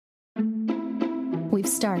We've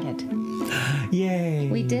started. Yay.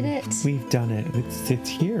 We did it. We've done it. It's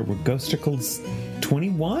here. We're Ghostacles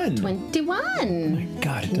 21. 21. Oh my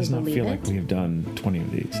God, it does not feel like we have done 20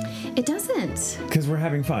 of these. It doesn't. Because we're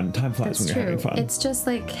having fun. Time flies when you're having fun. It's just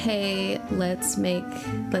like, hey, let's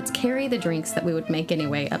carry the drinks that we would make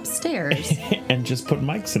anyway upstairs. And just put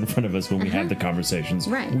mics in front of us when we have the conversations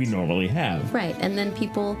we normally have. Right. And then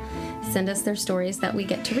people send us their stories that we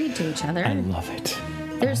get to read to each other. I love it.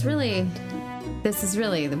 This is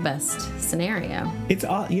really the best scenario. It's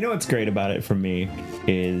you know what's great about it for me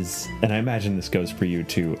is, and I imagine this goes for you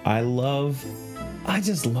too, I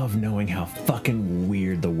just love knowing how fucking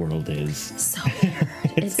weird the world is. So weird.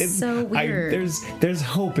 it's so weird. There's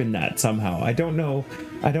hope in that somehow. I don't know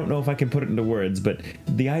if I can put it into words, but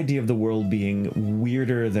the idea of the world being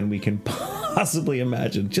weirder than we can possibly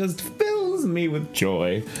imagine just fills me with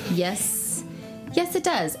joy. Yes, it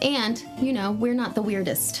does. And, we're not the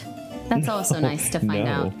weirdest. That's also nice to find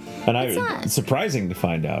out. And surprising to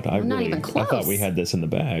find out. Not even close. I thought we had this in the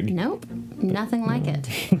bag. Nope. Nothing like it.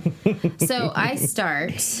 So I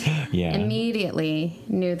immediately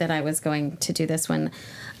knew that I was going to do this one.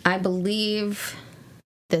 I believe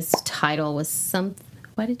this title was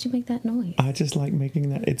why did you make that noise? I just like making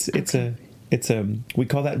that. It's we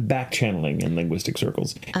call that back channeling in linguistic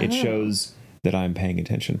circles. It shows that I'm paying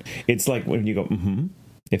attention. It's like when you go,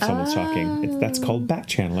 if someone's talking, that's called back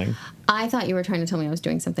channeling. I thought you were trying to tell me I was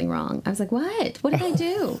doing something wrong. I was like, what? What did I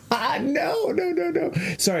do? No.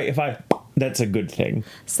 Sorry, that's a good thing.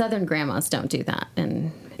 Southern grandmas don't do that.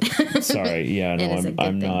 And sorry, yeah, no,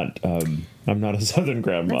 I'm not a Southern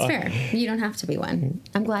grandma. That's fair. You don't have to be one.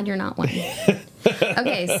 I'm glad you're not one.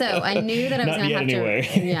 Okay, so I knew that I was going to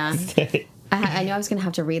have to. Yeah. I knew I was going to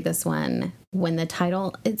have to read this one when the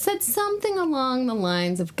title, it said something along the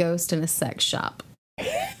lines of Ghost in a Sex Shop.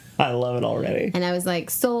 I love it already. And I was like,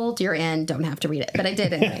 sold, you're in, don't have to read it. But I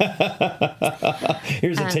did anyway.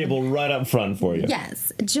 Here's a table right up front for you.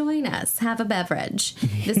 Yes. Join us. Have a beverage.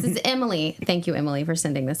 This is Emily. Thank you, Emily, for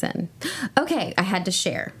sending this in. Okay, I had to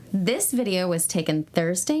share. This video was taken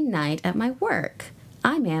Thursday night at my work.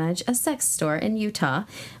 I manage a sex store in Utah,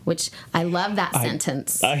 which I love that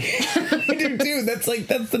sentence. I do too. That's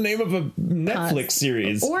the name of a Netflix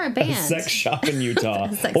series. Or a band. A sex shop in Utah.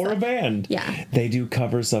 Or a band. Yeah. They do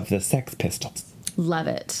covers of the Sex Pistols. Love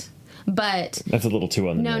it. But that's a little too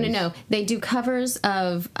on the nose. No. They do covers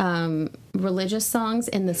of religious songs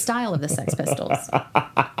in the style of the Sex Pistols.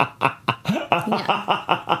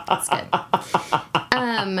 Yeah. That's good.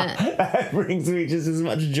 That brings me just as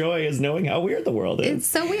much joy as knowing how weird the world is. It's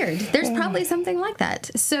so weird. There's probably something like that.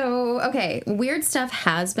 So, okay, weird stuff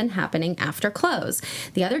has been happening after close.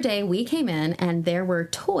 The other day we came in and there were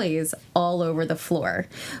toys all over the floor.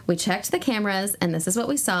 We checked the cameras and this is what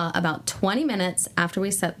we saw about 20 minutes after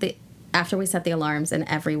we set the alarms and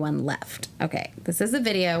everyone left. Okay, this is a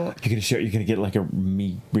video. You're gonna get like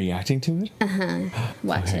me reacting to it?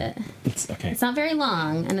 Watch it. It's not very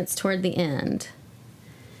long and it's toward the end.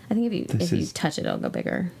 I think if you touch it, it'll go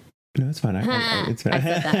bigger. No, it's fine. It's fine.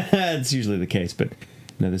 It's usually the case, but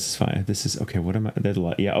no, this is fine. This is okay. What am I? There's a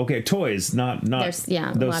lot. Yeah. Okay. Toys, not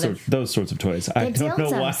those sorts of toys. I don't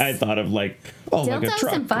know why I thought of like a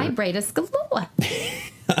truck and vibrators galore.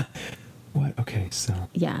 What? Okay. So.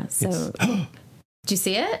 Yeah. So. Did you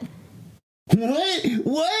see it?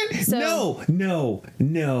 What? So,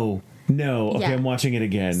 No. Okay, yeah. I'm watching it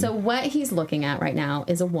again. So what he's looking at right now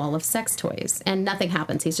is a wall of sex toys, and nothing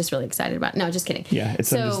happens. He's just really excited about it. No, just kidding. Yeah, it's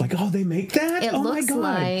just like, they make that? It looks my God.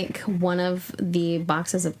 like one of the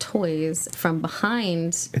boxes of toys from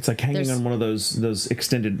behind. It's like hanging on one of those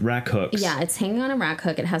extended rack hooks. Yeah, it's hanging on a rack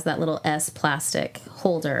hook. It has that little S plastic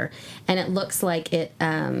holder, and it looks like it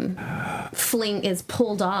is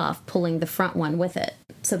pulled off, pulling the front one with it.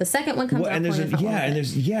 So the second one comes off, and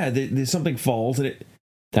there's something falls, and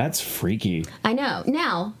that's freaky. I know.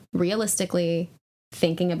 Now, realistically,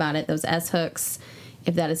 thinking about it, those S-hooks,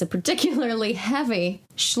 if that is a particularly heavy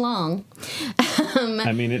schlong...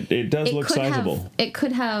 I mean, it does look sizable. It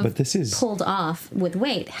could have pulled off with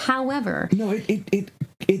weight. However... No, it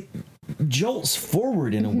jolts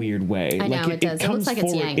forward in a weird way. I know, it does. It looks like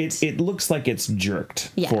it's yanked. It looks like it's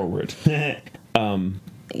jerked forward.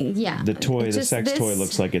 Yeah. The sex toy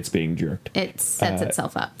looks like it's being jerked. It sets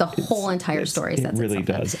itself up. The whole entire story sets itself up. It really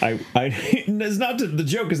does. The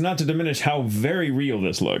joke is not to diminish how very real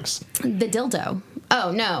this looks. The dildo.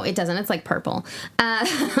 Oh, no, it doesn't. It's like purple.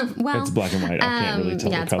 Well, it's black and white. I can't really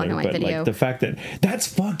tell the color. Black and white but video. Like the fact that's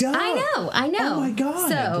fucked up. I know. Oh my God.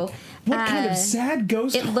 So what kind of sad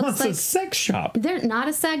ghost haunts a sex shop? They're not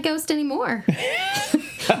a sad ghost anymore.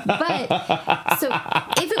 But so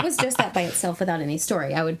if it was just that by itself without any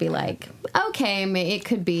story, I would be like, okay, it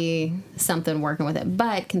could be something working with it.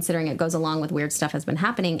 But considering it goes along with weird stuff has been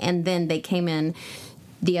happening, and then they came in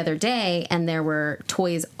the other day and there were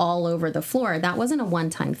toys all over the floor, that wasn't a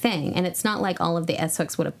one-time thing. And it's not like all of the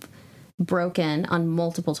S-hooks would have broken on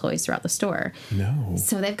multiple toys throughout the store. No.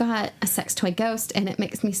 So they've got a sex toy ghost, and it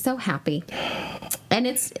makes me so happy. And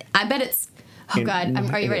I bet it's, oh God,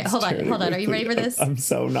 are you ready? Hold on. Are you ready for this? I'm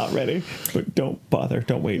so not ready, but don't bother.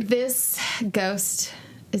 Don't wait. This ghost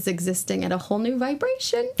is existing at a whole new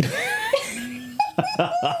vibration.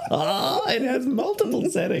 It has multiple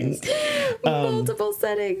settings. Multiple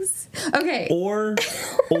settings. Okay. Or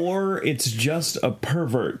it's just a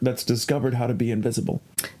pervert that's discovered how to be invisible.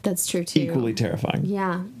 That's true too. Equally terrifying.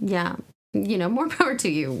 Yeah. More power to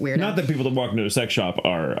you, weirdo. Not that people that walk into a sex shop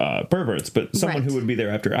are perverts, but someone who would be there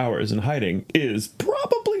after hours and hiding is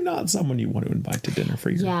probably not someone you want to invite to dinner for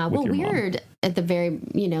your weird mom. At the very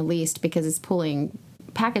least, because it's pulling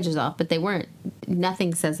packages off, but they weren't.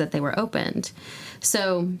 Nothing says that they were opened.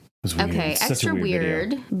 So okay, extra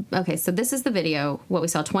weird. Okay, so this is the video. What we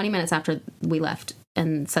saw 20 minutes after we left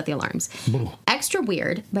and set the alarms. Extra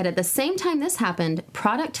weird, but at the same time this happened,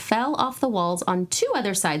 product fell off the walls on 2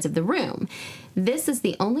 other sides of the room. This is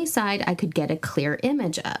the only side I could get a clear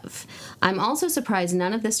image of. I'm also surprised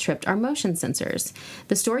none of this tripped our motion sensors.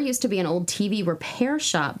 The store used to be an old TV repair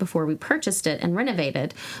shop before we purchased it and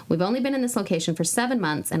renovated. We've only been in this location for 7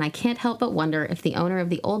 months, and I can't help but wonder if the owner of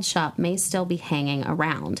the old shop may still be hanging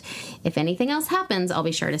around. If anything else happens, I'll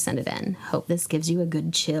be sure to send it in. Hope this gives you a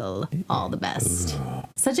good chill. All the best.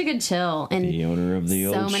 Such a good chill. And the owner of the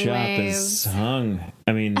old shop is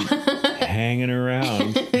hanging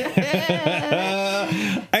around.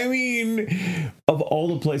 I mean, of all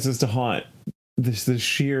the places to haunt, the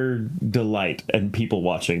sheer delight and people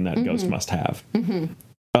watching that ghost must have. Mm-hmm.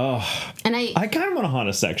 Oh, and I kind of want to haunt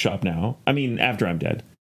a sex shop now. I mean, after I'm dead.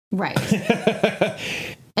 Right.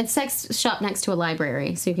 A sex shop next to a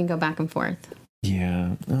library, so you can go back and forth.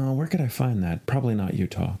 Yeah. Oh, where could I find that? Probably not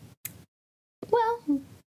Utah. Well,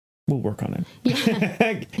 we'll work on it.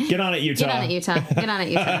 Yeah. Get on it, Utah. Get on it,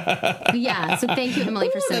 Utah. Yeah, so thank you, Emily,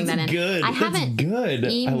 for sending that in. Good. I haven't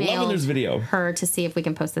emailed I love when there's video. Her to see if we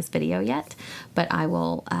can post this video yet, but I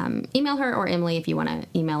will email her, or Emily, if you want to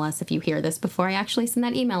email us if you hear this before I actually send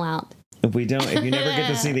that email out. If you never get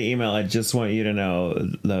to see the email, I just want you to know,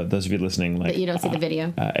 those of you listening, like, that you don't see the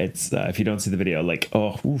video. It's if you don't see the video, like,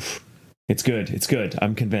 it's good.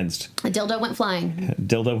 I'm convinced. A dildo went flying.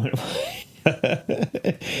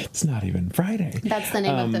 It's not even Friday. That's the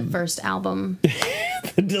name of the first album.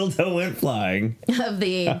 The dildo went flying. Of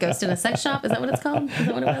the Ghost in a Sex Shop? Is that what it's called? Is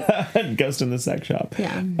that what it was? Ghost in the Sex Shop.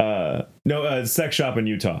 Yeah. No, Sex Shop in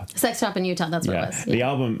Utah. Sex Shop in Utah, that's what it was. Yeah.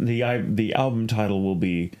 The album title will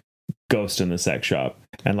be Ghost in the Sex Shop,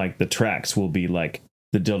 and like the tracks will be like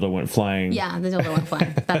The Dildo Went Flying. Yeah, The Dildo Went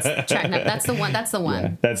Flying. That's track number. That's the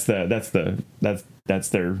one. Yeah, that's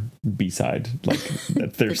their B-side. Like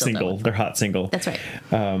that's their single, their hot single. That's right.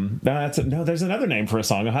 There's another name for a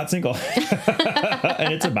song, a hot single.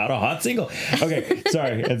 And it's about a hot single. Okay,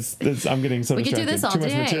 sorry. I'm getting so distracted. We could do this all day.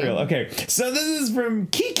 Too much material. Okay. So this is from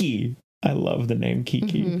Kiki. I love the name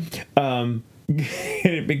Kiki. Mm-hmm. And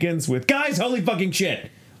it begins with, "Guys, holy fucking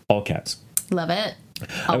shit." All caps. Love it.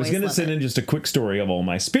 I was going to send in just a quick story of all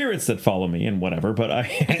my spirits that follow me and whatever, but I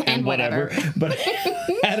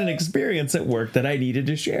had an experience at work that I needed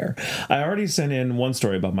to share. I already sent in one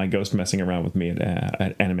story about my ghost messing around with me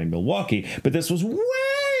at Anime Milwaukee, but this was way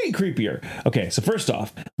creepier. Okay, so first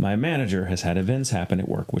off, my manager has had events happen at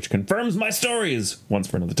work which confirms my stories once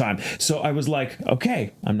for another time. So I was like,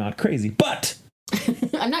 okay, I'm not crazy, but...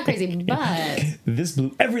 I'm not crazy, but... This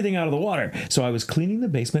blew everything out of the water. So I was cleaning the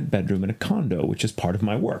basement bedroom in a condo, which is part of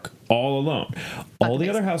my work, all alone. All the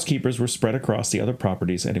other housekeepers were spread across the other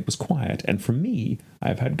properties, and it was quiet. And for me,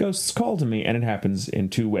 I've had ghosts call to me, and it happens in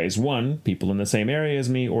 2 ways. 1, people in the same area as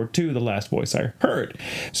me, or 2, the last voice I heard.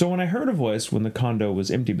 So when I heard a voice when the condo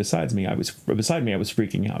was empty beside me, I was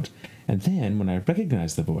freaking out. And then when I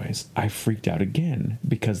recognized the voice, I freaked out again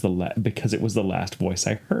because it was the last voice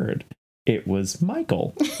I heard. It was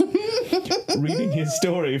Michael reading his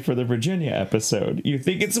story for the Virginia episode. You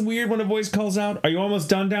think it's weird when a voice calls out? Are you almost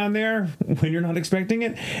done down there when you're not expecting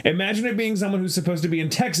it? Imagine it being someone who's supposed to be in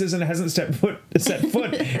Texas and hasn't set foot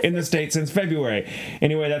in the state since February.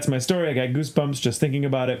 Anyway, that's my story. I got goosebumps just thinking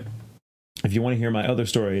about it. If you want to hear my other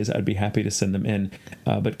stories, I'd be happy to send them in.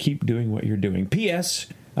 But keep doing what you're doing. P.S.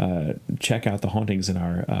 Check out the hauntings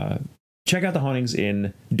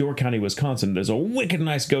in Door County, Wisconsin. There's a wicked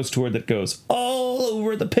nice ghost tour that goes all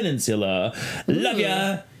over the peninsula. Love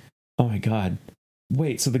ya. Oh my God.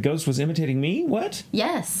 Wait, so the ghost was imitating me? What?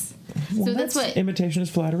 Yes. Well, so that's what... Imitation is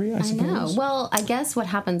flattery, I suppose. I know. Well, I guess what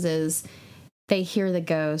happens is they hear the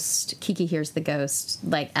ghost, Kiki hears the ghost,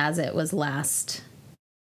 like, as it last,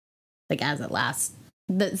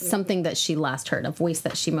 something that she last heard, a voice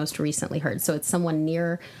that she most recently heard. So it's someone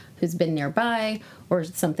near who's been nearby or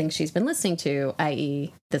something she's been listening to,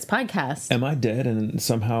 i.e. this podcast. Am I dead and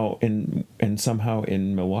somehow in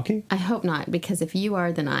Milwaukee? I hope not, because if you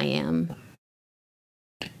are, then I am.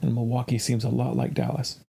 And Milwaukee seems a lot like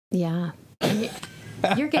Dallas. Yeah.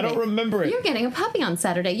 You're getting, I don't remember it. You're getting a puppy on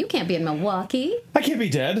Saturday. You can't be in Milwaukee. I can't be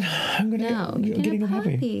dead. I'm getting a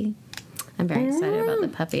puppy. I'm very excited about the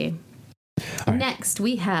puppy. Right. Next,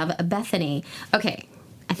 we have Bethany. Okay,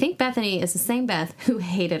 I think Bethany is the same Beth who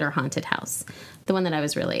hated her haunted house. The one that I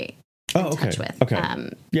was really in touch with. Okay.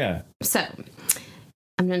 Yeah. So,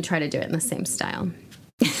 I'm going to try to do it in the same style.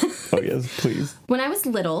 Oh, yes, please. When I was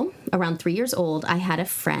little, around 3 years old, I had a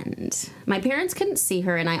friend. My parents couldn't see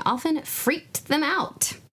her, and I often freaked them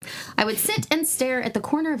out. I would sit and stare at the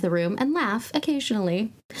corner of the room and laugh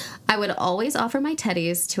occasionally. I would always offer my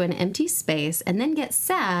teddies to an empty space and then get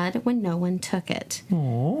sad when no one took it.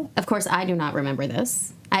 Aww. Of course, I do not remember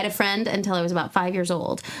this. I had a friend until I was about 5 years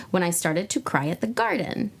old when I started to cry at the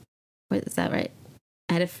garden. Wait, is that right?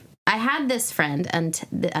 I had this friend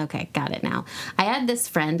okay, got it now. I had this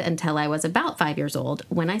friend until I was about 5 years old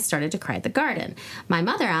when I started to cry at the garden. My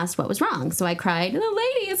mother asked what was wrong, so I cried, "The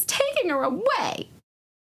lady is taking her away,"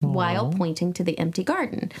 while pointing to the empty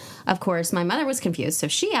garden. Of course, my mother was confused, so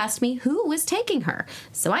she asked me who was taking her.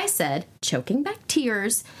 So I said, choking back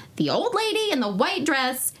tears, "The old lady in the white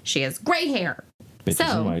dress. She has gray hair."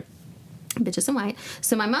 Bitches in white. Bitches in white.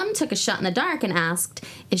 So my mom took a shot in the dark and asked,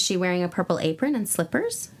 "Is she wearing a purple apron and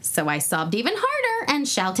slippers?" So I sobbed even harder and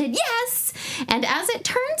shouted, "Yes!" And as it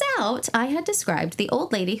turns out, I had described the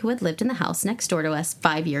old lady who had lived in the house next door to us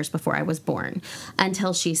 5 years before I was born,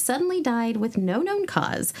 until she suddenly died with no known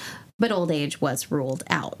cause, but old age was ruled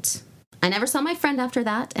out. I never saw my friend after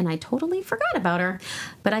that, and I totally forgot about her,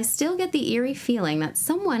 but I still get the eerie feeling that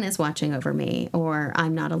someone is watching over me, or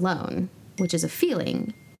I'm not alone, which is a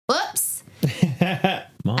feeling. Whoops!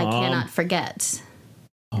 Mom. I cannot forget.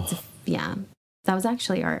 Yeah. That was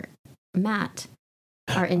actually Matt,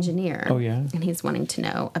 our engineer. Oh, yeah? And he's wanting to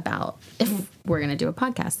know about if we're going to do a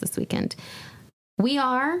podcast this weekend. We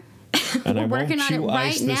are. And we're working on it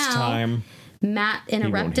right now. Time. Matt interrupted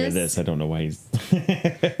us. He won't hear this. I don't know why he's...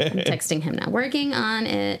 I'm texting him now. Working on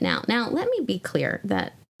it now. Now, let me be clear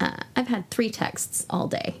that I've had 3 texts all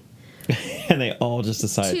day. And they all just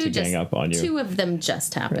decided to gang up on you. 2 of them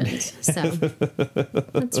just happened. So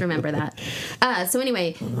let's remember that. So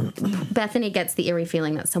anyway, Bethany gets the eerie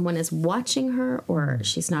feeling that someone is watching her or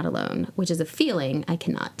she's not alone, which is a feeling I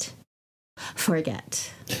cannot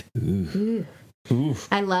forget. Ooh. Ooh.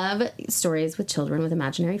 I love stories with children with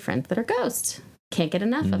imaginary friends that are ghosts. Can't get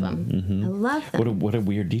enough of them. Mm-hmm. I love them. What a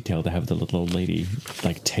weird detail to have the little old lady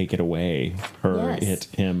like take it away,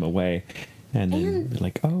 him away. And then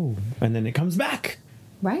like, oh, and then it comes back.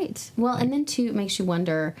 Right. Well, and then too, it makes you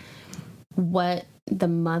wonder what the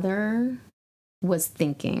mother was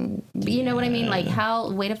thinking. You know what I mean? Like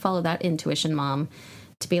way to follow that intuition, Mom,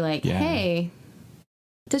 to be like, hey,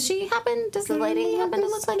 does the lady happen to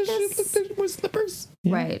look like this? With slippers.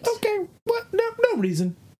 Yeah. Right. Okay. What? No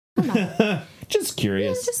reason. Just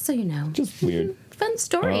curious. Yeah, just so you know. Just weird. Fun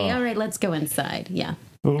story. All right, let's go inside. Yeah.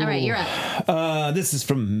 All right, you're up. This is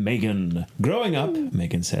from Megan. Growing up,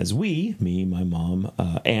 Megan says, me, my mom,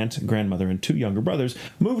 aunt, grandmother, and 2 younger brothers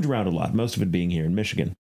moved around a lot, most of it being here in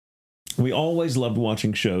Michigan. We always loved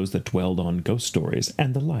watching shows that dwelled on ghost stories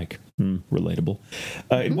and the like. Relatable.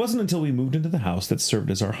 It wasn't until we moved into the house that served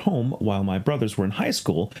as our home while my brothers were in high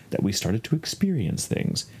school that we started to experience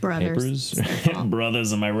things. Brothers.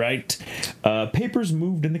 Brothers, am I right? Papers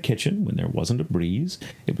moved in the kitchen when there wasn't a breeze.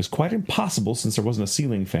 It was quite impossible since there wasn't a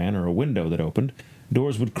ceiling fan or a window that opened.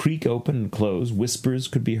 Doors would creak open and close. Whispers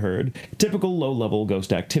could be heard. Typical low-level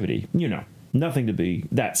ghost activity. You know. Nothing to be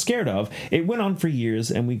that scared of. It went on for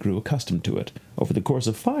years, and we grew accustomed to it. Over the course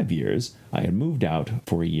of 5 years, I had moved out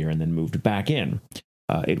for a year and then moved back in.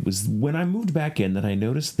 It was when I moved back in that I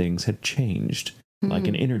noticed things had changed, like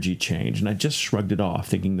an energy change, and I just shrugged it off,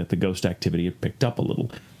 thinking that the ghost activity had picked up a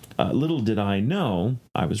little. Little did I know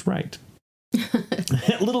I was right.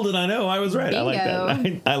 Little did I know I was right. Bingo. I like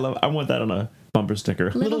that. I want that on a bumper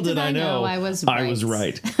sticker. Little did I know I was right. I was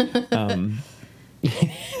right.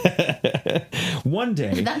 One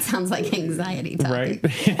day. That sounds like anxiety talking. Right?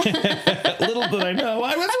 Little did I know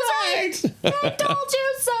I was right. I told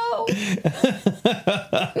you so.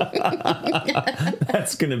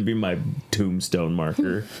 That's going to be my tombstone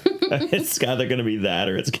marker. It's either going to be that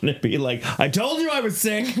or it's going to be like, I told you I was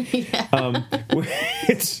sick. Yeah.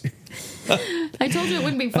 I told you it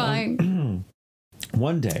wouldn't be fine.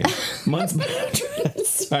 One day, months...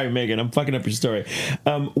 Sorry, Megan, I'm fucking up your story.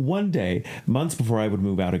 One day, months before I would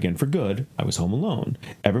move out again for good, I was home alone.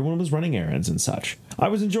 Everyone was running errands and such. I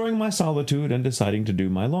was enjoying my solitude and deciding to do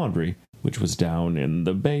my laundry, which was down in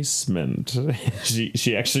the basement.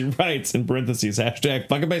 She actually writes in parentheses, hashtag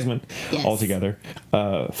fucking basement, yes. All together.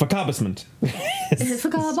 Fuckabasement.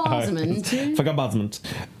 Fuckabasement.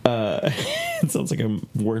 It sounds like a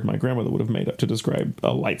word my grandmother would have made up to describe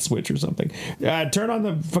a light switch or something. Turn on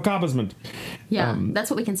the fuckabasement. Yeah,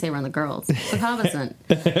 that's what we can say around the girls. Fuckabasement.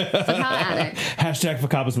 Fuckaddict. Hashtag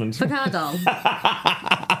fuckabasement. Fuckadol.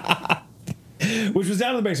 Which was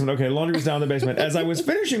down in the basement. Okay, laundry was down in the basement. As I was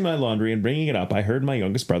finishing my laundry and bringing it up, I heard my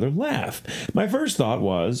youngest brother laugh. My first thought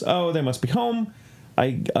was, oh, they must be home.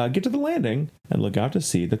 I get to the landing and look out to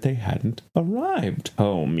see that they hadn't arrived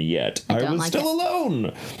home yet. I was still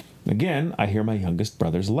alone. Again, I hear my youngest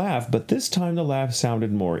brother's laugh, but this time the laugh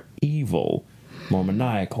sounded more evil, more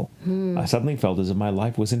maniacal. I suddenly felt as if my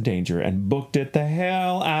life was in danger and booked it the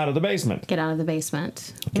hell out of the basement. Get out of the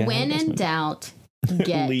basement. When in doubt...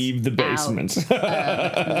 Leave the basement. Out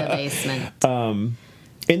of the basement.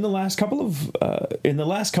 In the last couple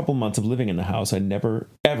months of living in the house, I never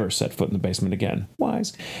ever set foot in the basement again.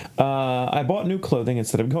 Wise. I bought new clothing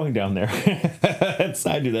instead of going down there.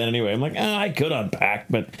 I do that anyway. I'm like, I could unpack,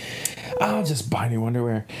 but I'll just buy new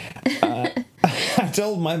underwear. I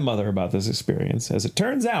told my mother about this experience. As it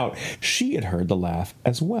turns out, she had heard the laugh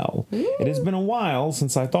as well. Ooh. It has been a while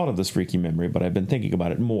since I thought of this freaky memory, but I've been thinking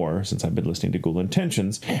about it more since I've been listening to Ghoul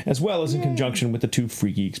Intentions, as well as in conjunction with the two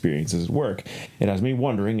freaky experiences at work. It has me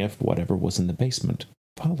wondering if whatever was in the basement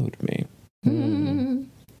followed me.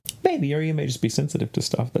 Maybe, or you may just be sensitive to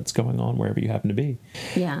stuff that's going on wherever you happen to be.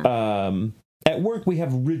 Yeah. At work, we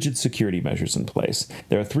have rigid security measures in place.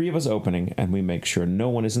 There are 3 of us opening, and we make sure no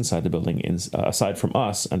one is inside the building aside from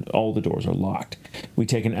us, and all the doors are locked. We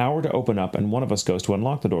take an hour to open up, and one of us goes to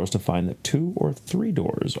unlock the doors to find that 2 or 3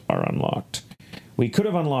 doors are unlocked. We could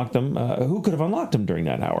have unlocked them. Who could have unlocked them during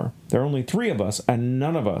that hour? There are only 3 of us, and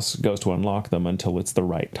none of us goes to unlock them until it's the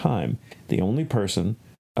right time. The only person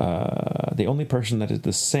that is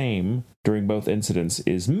the same during both incidents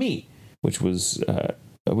is me, which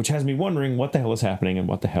has me wondering what the hell is happening and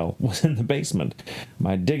what the hell was in the basement.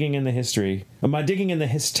 My digging in the hystery,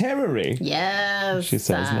 yes, she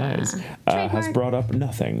says, nice, has brought up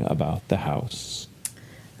nothing about the house.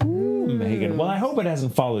 Ooh, Megan. Well, I hope it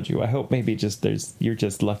hasn't followed you. I hope maybe you're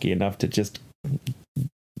just lucky enough to just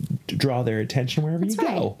draw their attention wherever you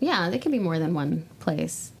go. Yeah, there could be more than one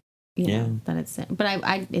place. That it's, but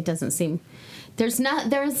it doesn't seem. There's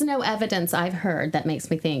no evidence I've heard that makes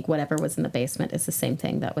me think whatever was in the basement is the same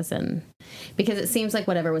thing that was in, because it seems like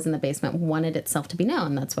whatever was in the basement wanted itself to be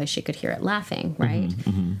known. That's why she could hear it laughing, right?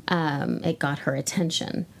 Mm-hmm. It got her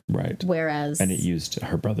attention. Right. And it used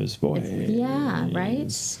her brother's voice. Yeah,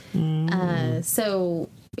 right? So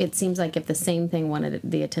it seems like if the same thing wanted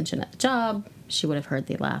the attention at the job, she would have heard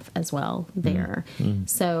the laugh as well there. Mm-hmm.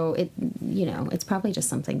 So it's probably just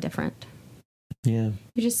something different. Yeah.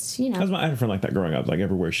 You just, I had a friend like that growing up. Like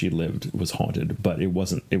everywhere she lived was haunted, but it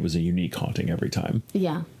was a unique haunting every time.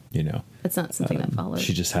 Yeah. It's not something that follows.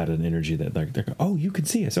 She just had an energy that they're oh, you can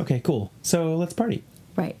see us. Okay, cool. So let's party.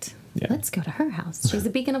 Right. Yeah. Let's go to her house. She's a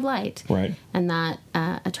beacon of light. Right. And that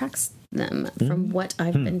attracts them from what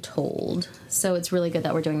I've been told. So it's really good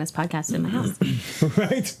that we're doing this podcast in my house.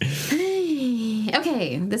 Right.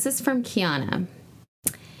 Okay. This is from Kiana.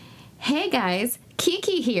 Hey guys,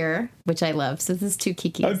 Kiki here, which I love. So this is 2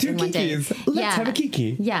 Kikis. Oh, 2 Kikis. Let's have a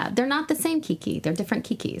Kiki. Yeah, they're not the same Kiki. They're different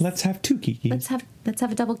Kikis. Let's have 2 Kikis. Let's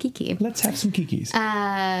have a double Kiki. Let's have some Kikis.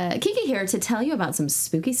 Kiki here to tell you about some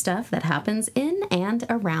spooky stuff that happens in and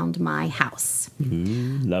around my house.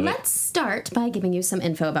 Love it. Let's start by giving you some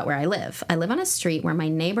info about where I live. I live on a street where my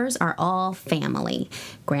neighbors are all family.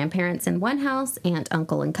 Grandparents in one house, aunt,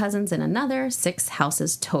 uncle, and cousins in another, 6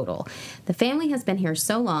 houses total. The family has been here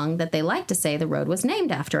so long that they like to say the road was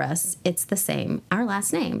named after us. It's the same, our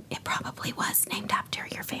last name. It probably was named after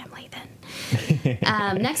your family then.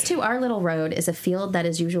 Next to our little road is a field that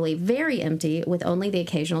is usually very empty with only the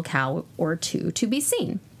occasional cow or 2 to be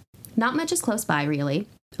seen. Not much is close by, really.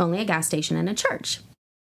 Only a gas station and a church.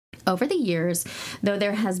 Over the years, though,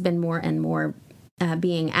 there has been more and more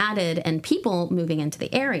being added and people moving into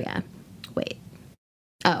the area. Wait.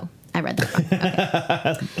 Oh, I read that wrong.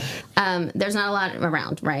 Okay. There's not a lot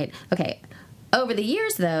around, right? Okay. Over the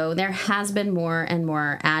years, though, there has been more and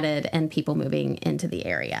more added and people moving into the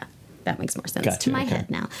area. That makes more sense to my head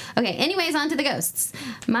now. Okay, anyways, on to the ghosts.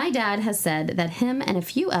 My dad has said that him and a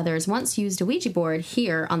few others once used a Ouija board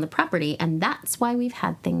here on the property, and that's why we've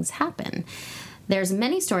had things happen. There's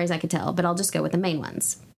many stories I could tell, but I'll just go with the main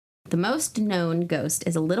ones. The most known ghost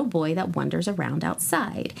is a little boy that wanders around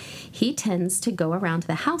outside. He tends to go around to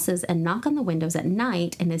the houses and knock on the windows at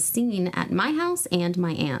night and is seen at my house and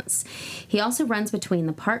my aunt's. He also runs between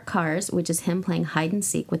the parked cars, which is him playing hide and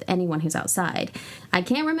seek with anyone who's outside. I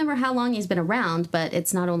can't remember how long he's been around, but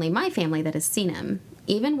it's not only my family that has seen him.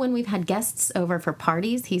 Even when we've had guests over for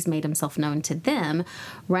parties, he's made himself known to them,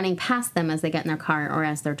 running past them as they get in their car or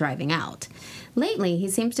as they're driving out. Lately, he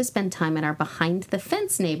seems to spend time at our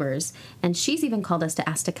behind-the-fence neighbors, and she's even called us to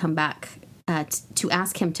ask to come back, to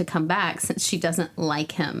ask him to come back since she doesn't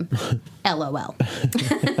like him. LOL.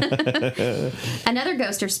 Another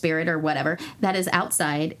ghost or spirit or whatever that is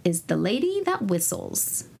outside is the lady that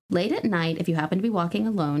whistles. Late at night, if you happen to be walking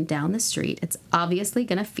alone down the street, it's obviously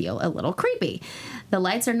going to feel a little creepy. The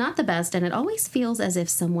lights are not the best, and it always feels as if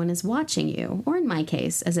someone is watching you, or in my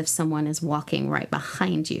case, as if someone is walking right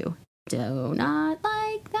behind you. Do not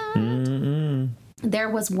like that. Mm-mm. There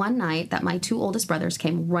was one night that my two oldest brothers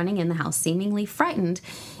came running in the house, seemingly frightened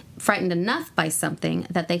enough by something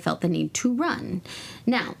that they felt the need to run.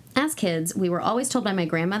 Now, as kids, we were always told by my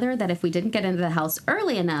grandmother that if we didn't get into the house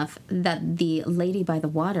early enough, that the lady by the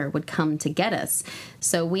water would come to get us.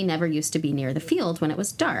 So we never used to be near the field when it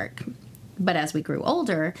was dark. But as we grew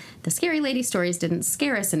older, the scary lady stories didn't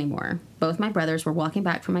scare us anymore. Both my brothers were walking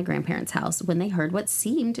back from my grandparents' house when they heard what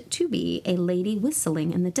seemed to be a lady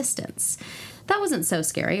whistling in the distance. That wasn't so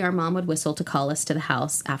scary. Our mom would whistle to call us to the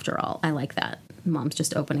house after all. I like that. Mom's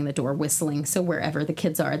just opening the door, whistling, so wherever the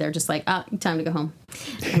kids are, they're just like, time to go home.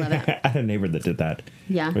 I love that. I had a neighbor that did that.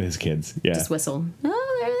 Yeah. With his kids. Yeah. Just whistle.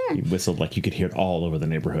 Oh, they're there. He whistled like you could hear it all over the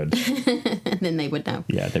neighborhood. And then they would know.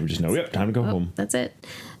 Yeah, they would just know, yep, time to go home. That's it.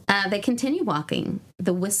 They continue walking,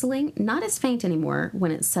 the whistling not as faint anymore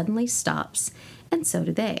when it suddenly stops, and so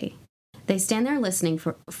do they. They stand there listening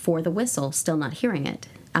for the whistle, still not hearing it.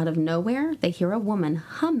 Out of nowhere, they hear a woman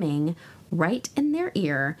humming right in their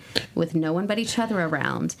ear with no one but each other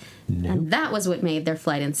around. Nope. And that was what made their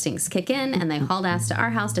flight instincts kick in, and they hauled ass to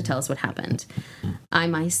our house to tell us what happened. I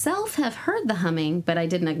myself have heard the humming, but I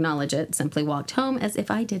didn't acknowledge it, simply walked home as if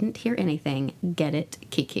I didn't hear anything. Get it,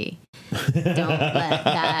 Kiki? Don't let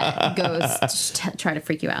that ghost try to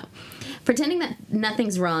freak you out. Pretending that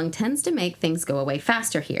nothing's wrong tends to make things go away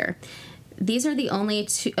faster here. These are only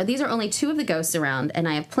two of the ghosts around, and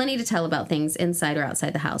I have plenty to tell about things inside or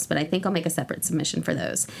outside the house, but I think I'll make a separate submission for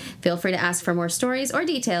those. Feel free to ask for more stories or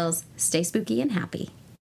details. Stay spooky and happy.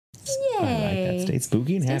 Yay! I like that. Stay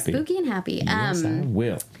spooky and happy. Stay spooky and happy. Yes, I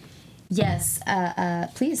will. Yes,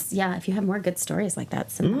 please, if you have more good stories like that,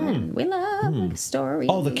 send them in. We love stories.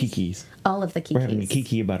 All the kikis. All of the kikis. We're having a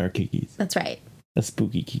kiki about our kikis. That's right. A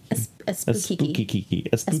spooky kiki. A spooky kiki.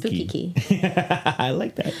 A spooky kiki. I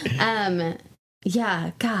like that.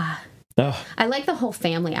 Yeah, God. Oh, I like the whole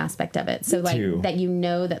family aspect of it. So, like, that you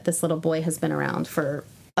know that this little boy has been around for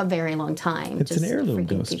a very long time. It's just an heirloom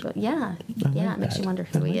ghost. People. Yeah. It makes you wonder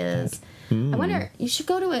who he is. I wonder, you should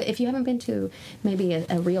go to if you haven't been to maybe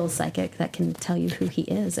a real psychic that can tell you who he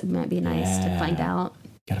is. It might be nice to find out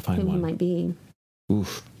who he might be.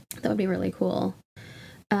 Oof. That would be really cool.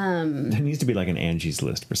 There needs to be like an Angie's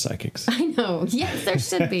List for psychics. I know. Yes, there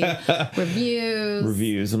should be.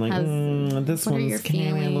 Reviews. I'm like, this one's kind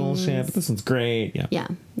of a little shit, but this one's great. Yeah.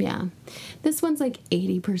 This one's like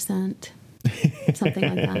 80%.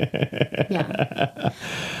 Something like that. Yeah.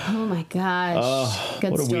 Oh my gosh.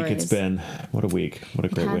 Good what a stories. week it's been. What a week. What a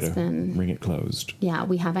great way to bring it closed. Yeah,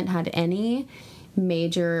 we haven't had any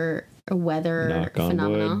major weather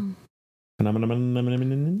phenomena.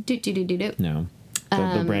 No.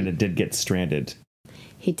 The Brandon did get stranded.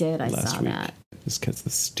 He did. I saw week. that. Just because the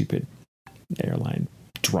stupid airline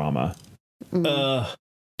drama. Don't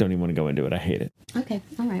even want to go into it. I hate it. Okay.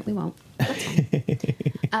 All right. We won't. That's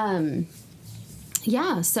fine.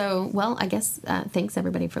 Yeah. So, well, I guess thanks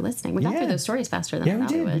everybody for listening. We got through those stories faster than I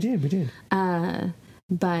thought we would. We did.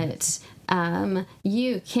 But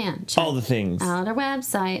you can check all the things out our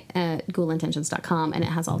website at ghoulintentions.com, and it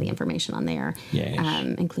has all the information on there,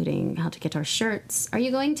 including how to get our shirts. Are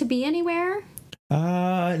you going to be anywhere?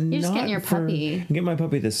 You're just getting your puppy. I'm getting my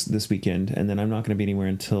puppy this weekend, and then I'm not going to be anywhere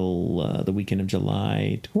until the weekend of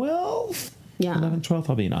July 12th. Yeah. 11th, 12th,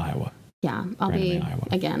 I'll be in Iowa. Yeah, I'll be, Iowa.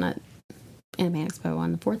 Again, Anime Expo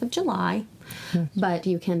on the 4th of July. Yes. But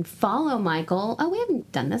you can follow Michael. Oh, we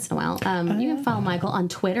haven't done this in a while. You can follow Michael on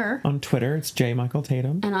Twitter. On Twitter, it's J. Michael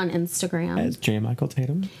Tatum. And on Instagram. It's J. Michael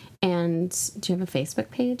Tatum. And do you have a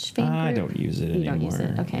Facebook page? I don't use it anymore. You don't use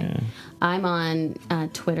it? Okay. Yeah. I'm on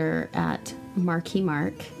Twitter at Marky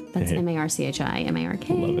Mark. That's Marchi, Mark.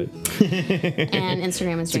 Love it. And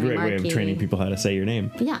Instagram is It's a great way of training people how to say your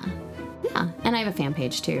name. Yeah. Yeah. And I have a fan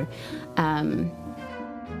page, too.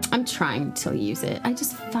 I'm trying to use it. I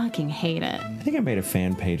just fucking hate it. I think I made a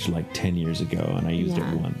fan page like 10 years ago, and I used it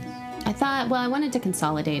once. I thought, well, I wanted to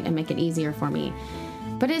consolidate and make it easier for me.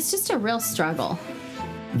 But it's just a real struggle.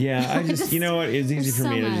 Yeah, I just, you know what? It's easy for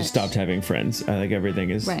me to just stop having friends. I think everything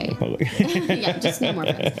is public. Yeah, just no more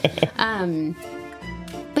friends.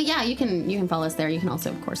 But yeah, you can follow us there. You can also,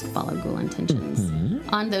 of course, follow Ghoul Intentions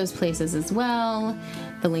on those places as well.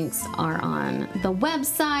 The links are on the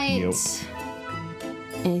website. Yep.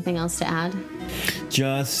 Anything else to add?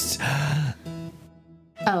 Just...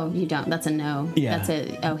 Oh, you don't. That's a no. Yeah. That's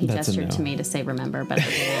it. Oh, he gestured to me to say remember, but I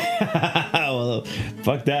didn't. Well,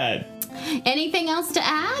 fuck that. Anything else to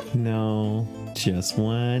add? No. Just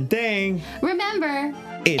one thing. Remember,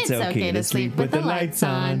 it's okay to sleep with the lights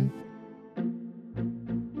on.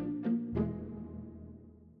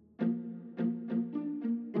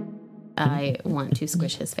 I want to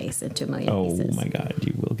squish his face into a million pieces. Oh my God,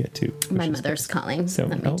 you will get to. My mother's calling. So,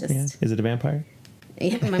 Is it a vampire?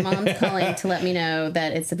 Yeah, my mom's calling to let me know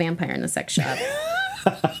that it's a vampire in the sex shop.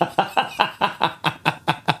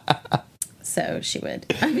 So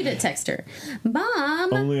I'm going to text her.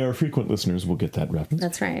 Mom! Only our frequent listeners will get that reference.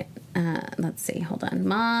 That's right. Let's see. Hold on.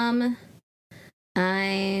 Mom,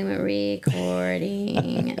 I'm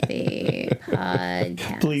recording the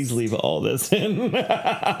podcast. Please leave all this in.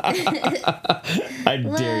 I dare you.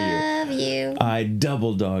 Love you. I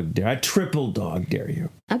double dog dare. I triple dog dare you.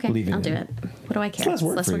 Okay, I'll do it. What do I care? It's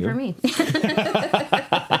less work for me.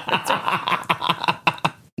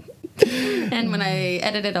 And when I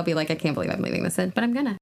edit it, I'll be like, I can't believe I'm leaving this in, but I'm gonna.